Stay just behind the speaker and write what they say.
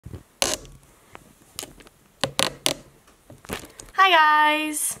Hi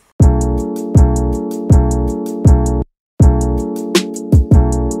guys!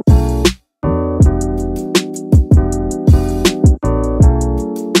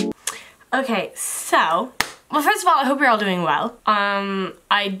 Okay, so, well, first of all, I hope you're all doing well.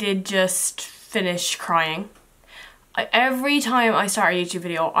 I did just finish crying. Every time I start a YouTube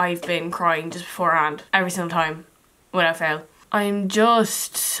video, I've been crying just beforehand. Every single time, without fail. I'm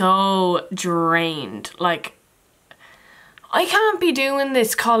just so drained. Like, I can't be doing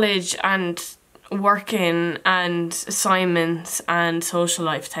this college and working and assignments and social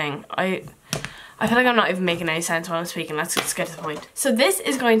life thing. I feel like I'm not even making any sense when I'm speaking. Let's just get to the point. So this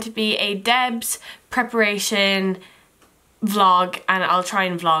is going to be a Debs preparation vlog, and I'll try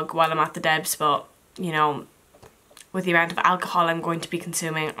and vlog while I'm at the Debs, but you know, with the amount of alcohol I'm going to be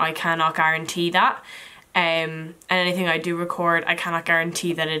consuming, I cannot guarantee that. And anything I do record, I cannot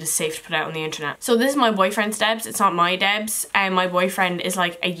guarantee that it is safe to put out on the internet. So this is my boyfriend's Debs, it's not my Debs. My boyfriend is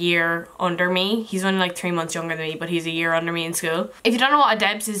like a year under me. He's only like 3 months younger than me, but he's a year under me in school. If you don't know what a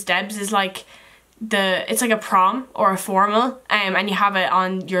Debs is like it's like a prom or a formal, and you have it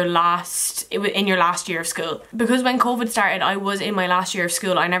on your in your last year of school. Because when COVID started, I was in my last year of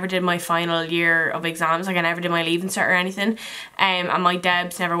school. I never did my final year of exams, like I never did my leaving cert or anything, and my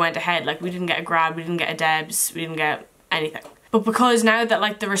Debs never went ahead. Like, we didn't get a grad, we didn't get a Debs, we didn't get anything. But because now that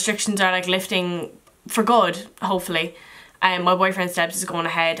like the restrictions are like lifting for good, hopefully, my boyfriend's Debs is going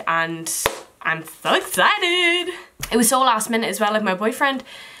ahead and I'm so excited. It was so last minute as well. Like, my boyfriend,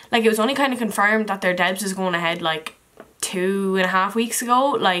 like, it was only kind of confirmed that their Debs is going ahead like 2.5 weeks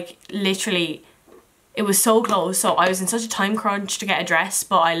ago. Like, literally, it was so close. So I was in such a time crunch to get a dress,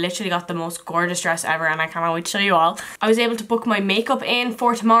 but I literally got the most gorgeous dress ever, and I cannot wait to show you all. I was able to book my makeup in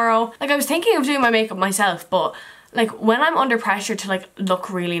for tomorrow. Like, I was thinking of doing my makeup myself, but like, when I'm under pressure to like look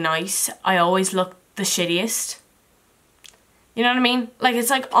really nice, I always look the shittiest. You know what I mean? Like, it's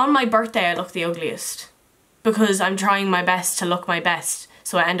like on my birthday I look the ugliest because I'm trying my best to look my best.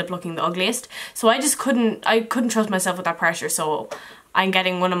 So I end up looking the ugliest. So I couldn't trust myself with that pressure, so I'm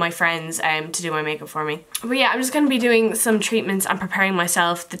getting one of my friends to do my makeup for me. But yeah, I'm just going to be doing some treatments and preparing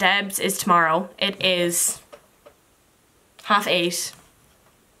myself. The Debs is tomorrow. It is 8:30.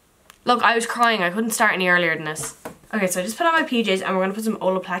 Look, I was crying. I couldn't start any earlier than this. Okay, so I just put on my PJs and we're going to put some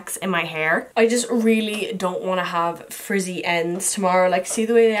Olaplex in my hair. I just really don't want to have frizzy ends tomorrow. Like, see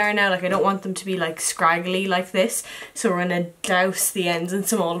the way they are now? Like, I don't want them to be like scraggly like this. So we're going to douse the ends in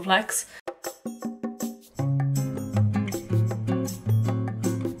some Olaplex.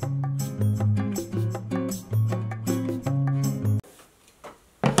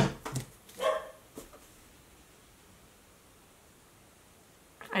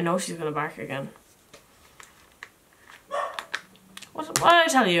 I know she's going to bark again. What did I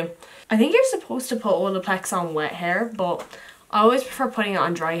tell you? I think you're supposed to put Olaplex on wet hair, but I always prefer putting it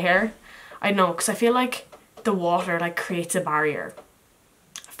on dry hair. I don't know, because I feel like the water like creates a barrier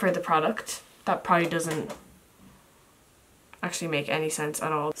for the product. That probably doesn't actually make any sense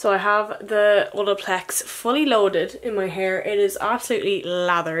at all. So I have the Olaplex fully loaded in my hair. It is absolutely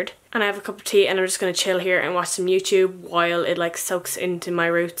lathered. And I have a cup of tea and I'm just going to chill here and watch some YouTube while it like soaks into my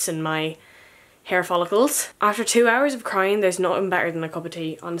roots and my hair follicles. After 2 hours of crying, there's nothing better than a cup of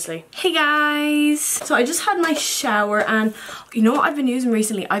tea, honestly. Hey guys! So I just had my shower, and you know what I've been using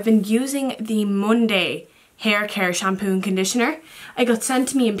recently? I've been using the Monday hair care shampoo and conditioner. It got sent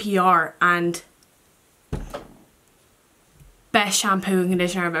to me in PR, and best shampoo and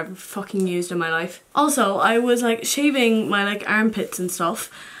conditioner I've ever fucking used in my life. Also, I was like shaving my like armpits and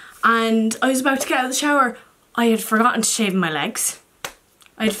stuff, and I was about to get out of the shower. I had forgotten to shave my legs.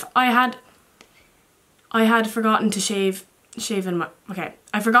 I had forgotten to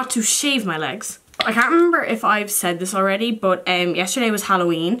I forgot to shave my legs. I can't remember if I've said this already, but yesterday was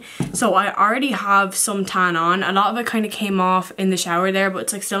Halloween, so I already have some tan on. A lot of it kind of came off in the shower there, but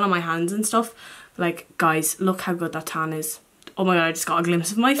it's like still on my hands and stuff. Like, guys, look how good that tan is. Oh my god, I just got a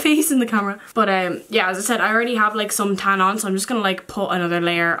glimpse of my face in the camera. But yeah, as I said, I already have like some tan on, so I'm just gonna like put another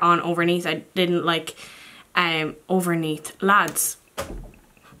layer on underneath. I didn't like overneath. Lads,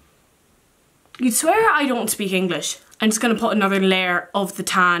 you'd swear I don't speak English. I'm just going to put another layer of the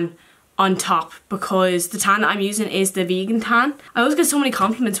tan on top because the tan that I'm using is the vegan tan. I always get so many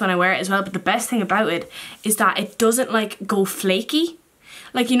compliments when I wear it as well, but the best thing about it is that it doesn't like go flaky.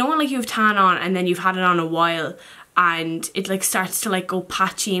 Like, you know when like you have tan on and then you've had it on a while and it like starts to like go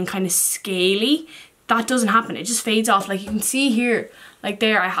patchy and kind of scaly? That doesn't happen. It just fades off. Like, you can see here, like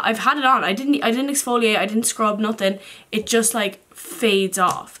there, I've had it on. I didn't exfoliate, I didn't scrub, nothing. It just like fades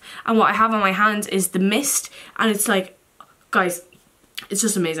off. And what I have on my hands is the mist, and it's like, guys, It's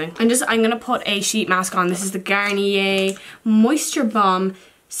just amazing. I'm gonna put a sheet mask on. This is the Garnier Moisture Bomb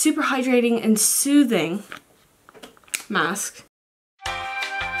Super Hydrating and Soothing Mask.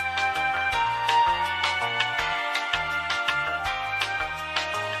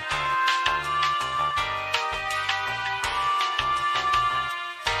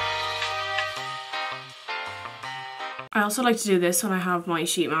 I also like to do this when I have my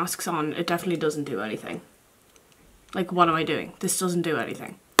sheet masks on. It definitely doesn't do anything. Like, what am I doing? This doesn't do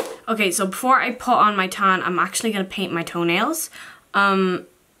anything. Okay, so before I put on my tan, I'm actually going to paint my toenails. I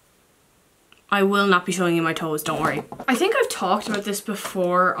will not be showing you my toes, don't worry. I think I've talked about this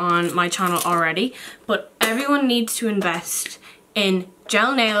before on my channel already, but everyone needs to invest in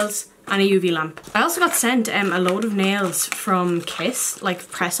gel nails and a UV lamp. I also got sent a load of nails from Kiss, like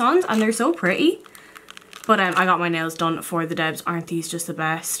press-ons, and they're so pretty. But I got my nails done for the Debs. Aren't these just the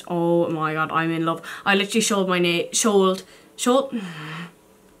best? Oh my god, I'm in love. I literally showed my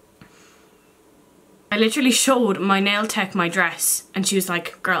nail tech my dress, and she was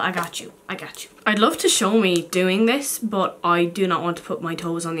like, girl, I got you, I got you. I'd love to show me doing this, but I do not want to put my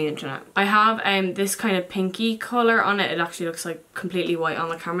toes on the internet. I have this kind of pinky colour on it. It actually looks like completely white on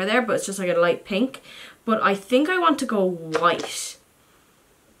the camera there, but it's just like a light pink. But I think I want to go white.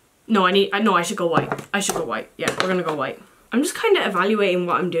 No, I should go white. I should go white. Yeah, we're gonna go white. I'm just kind of evaluating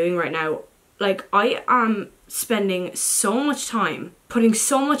what I'm doing right now. Like, I am spending so much time, putting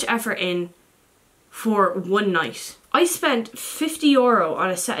so much effort in for one night. I spent €50 on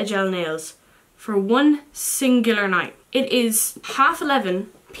a set of gel nails for one singular night. It is 11:30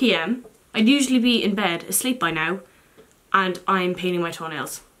 p.m. I'd usually be in bed, asleep by now, and I'm painting my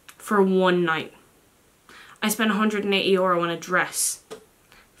toenails for one night. I spent €180 on a dress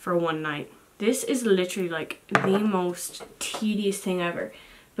for one night. This is literally like the most tedious thing ever,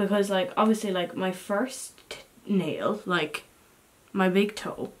 because like obviously like my first nail, like my big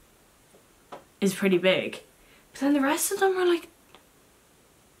toe, is pretty big, but then the rest of them are like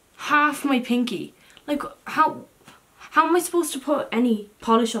half my pinky. Like how am I supposed to put any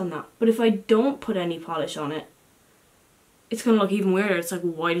polish on that? But if I don't put any polish on it, it's gonna look even weirder. It's like,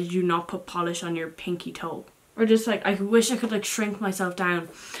 why did you not put polish on your pinky toe? Or just like, I wish I could like shrink myself down,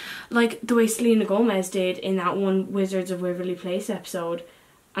 like the way Selena Gomez did in that one Wizards of Waverly Place episode,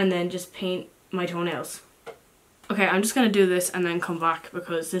 and then just paint my toenails. Okay, I'm just gonna do this and then come back,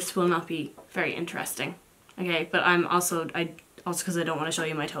 because this will not be very interesting. Okay, but also because I don't want to show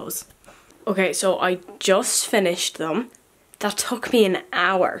you my toes. Okay, so I just finished them. That took me an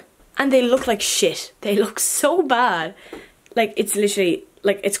hour, and they look like shit. They look so bad. Like, it's literally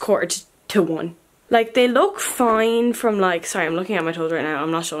like it's 1:45. Like, they look fine from like, sorry, I'm looking at my toes right now,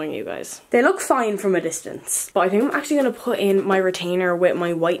 I'm not showing you guys. They look fine from a distance. But I think I'm actually going to put in my retainer with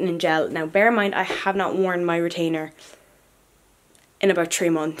my whitening gel. Now, bear in mind, I have not worn my retainer in about 3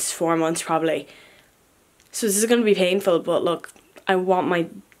 months, 4 months probably. So this is going to be painful, but look, I want my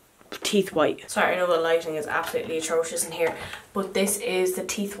teeth white. Sorry, I know the lighting is absolutely atrocious in here, but this is the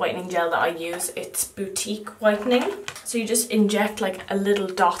teeth whitening gel that I use. It's boutique whitening. So you just inject like a little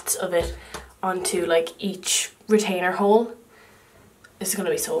dots of it onto like each retainer hole. This is going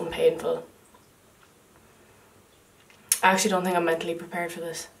to be so painful. I actually don't think I'm mentally prepared for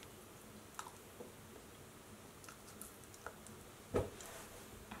this.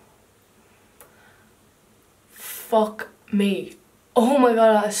 Fuck me. Oh my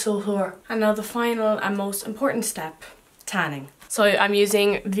god, that is so sore. And now the final and most important step, tanning. So I'm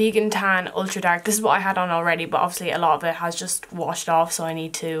using Vegan Tan Ultra Dark. This is what I had on already, but obviously a lot of it has just washed off, so I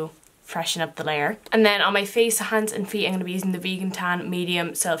need to freshen up the layer. And then on my face, hands and feet, I'm going to be using the Vegan Tan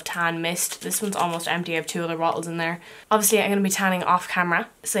Medium Self Tan Mist. This one's almost empty. I have 2 other bottles in there. Obviously I'm going to be tanning off camera,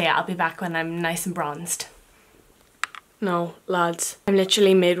 so yeah, I'll be back when I'm nice and bronzed. No, lads, I'm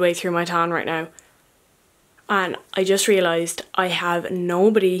literally midway through my tan right now, and I just realised I have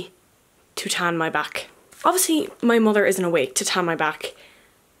nobody to tan my back. Obviously my mother isn't awake to tan my back,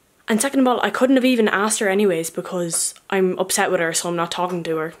 and second of all, I couldn't have even asked her anyways because I'm upset with her, so I'm not talking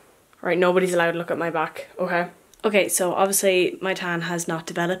to her. Right, nobody's allowed to look at my back, okay? Okay, so obviously my tan has not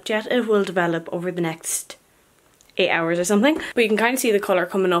developed yet. It will develop over the next 8 hours or something. But you can kind of see the colour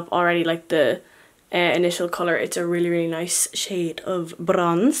coming up already, like the initial colour. It's a really, really nice shade of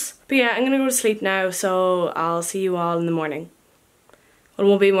bronze. But yeah, I'm gonna go to sleep now, so I'll see you all in the morning. Well, it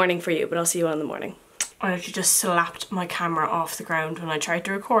won't be morning for you, but I'll see you all in the morning. I actually just slapped my camera off the ground when I tried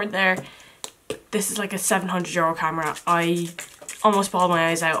to record there. This is like a €700 camera. I almost bawled my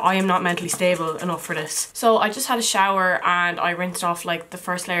eyes out. I am not mentally stable enough for this. So I just had a shower and I rinsed off like the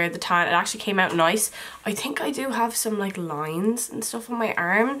first layer of the tan. It actually came out nice. I think I do have some like lines and stuff on my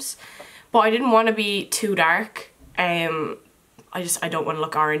arms, but I didn't want to be too dark. I don't want to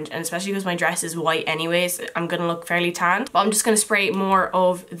look orange, and especially because my dress is white anyways, I'm gonna look fairly tan. But I'm just gonna spray more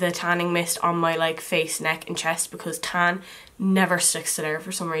of the tanning mist on my like face, neck and chest because tan never sticks to there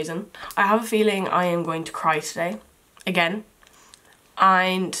for some reason. I have a feeling I am going to cry today again,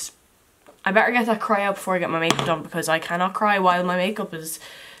 and I better get that cry out before I get my makeup done because I cannot cry while my makeup is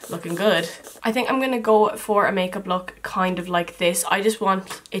looking good. I think I'm gonna go for a makeup look kind of like this. I just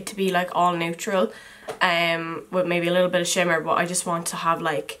want it to be like all neutral with maybe a little bit of shimmer, but I just want to have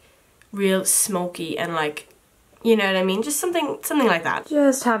like real smoky and like, you know what I mean, just something like that.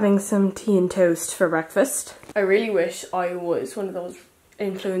 Just having some tea and toast for breakfast. I really wish I was one of those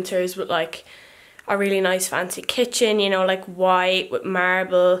influencers with like a really nice fancy kitchen, you know, like white with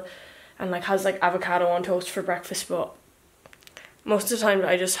marble and like has like avocado on toast for breakfast, but most of the time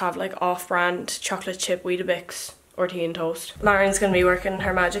I just have like off-brand chocolate chip Weetabix or tea and toast. Lauren's gonna be working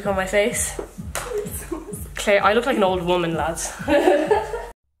her magic on my face. Claire, I look like an old woman, lads.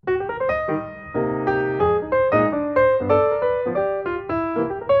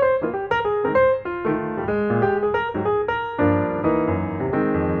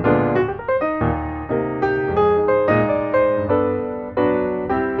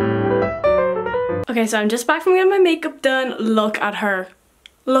 Okay, so I'm just back from getting my makeup done. Look at her.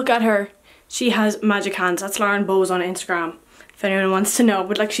 Look at her. She has magic hands. That's Lauren Bowes on Instagram, if anyone wants to know,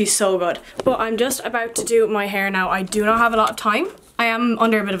 but like she's so good. But I'm just about to do my hair now. I do not have a lot of time. I am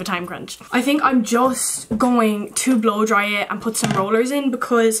under a bit of a time crunch. I think I'm just going to blow dry it and put some rollers in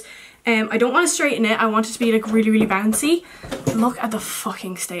because I don't want to straighten it. I want it to be like really, really bouncy. Look at the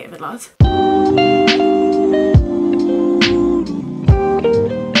fucking state of it, lads.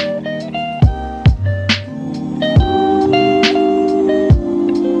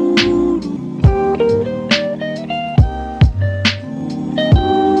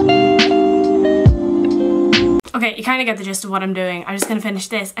 Okay, you kind of get the gist of what I'm doing. I'm just going to finish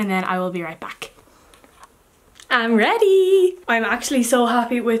this and then I will be right back. I'm ready! I'm actually so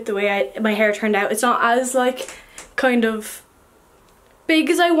happy with the way my hair turned out. It's not as like kind of big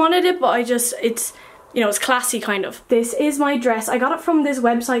as I wanted it, but it's, you know, it's classy kind of. This is my dress. I got it from this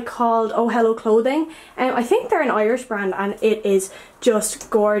website called Oh Hello Clothing. I think they're an Irish brand and it is just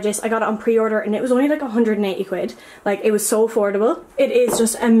gorgeous. I got it on pre-order and it was only like 180 quid. Like, it was so affordable. It is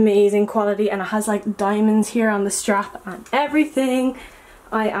just amazing quality and it has like diamonds here on the strap and everything.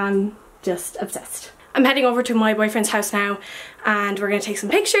 I am just obsessed. I'm heading over to my boyfriend's house now and we're gonna take some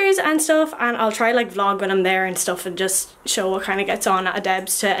pictures and stuff, and I'll try like vlog when I'm there and stuff and just show what kind of gets on at a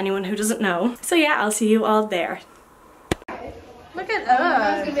Debs to anyone who doesn't know. So yeah, I'll see you all there. Look at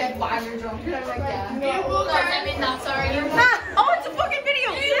us. It's gonna be like, why you're drunk? And I'm like, yeah. I mean, that's already. Oh, it's a fucking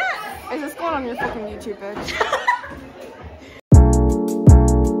video! Yeah! Is this going on your fucking YouTube, bitch?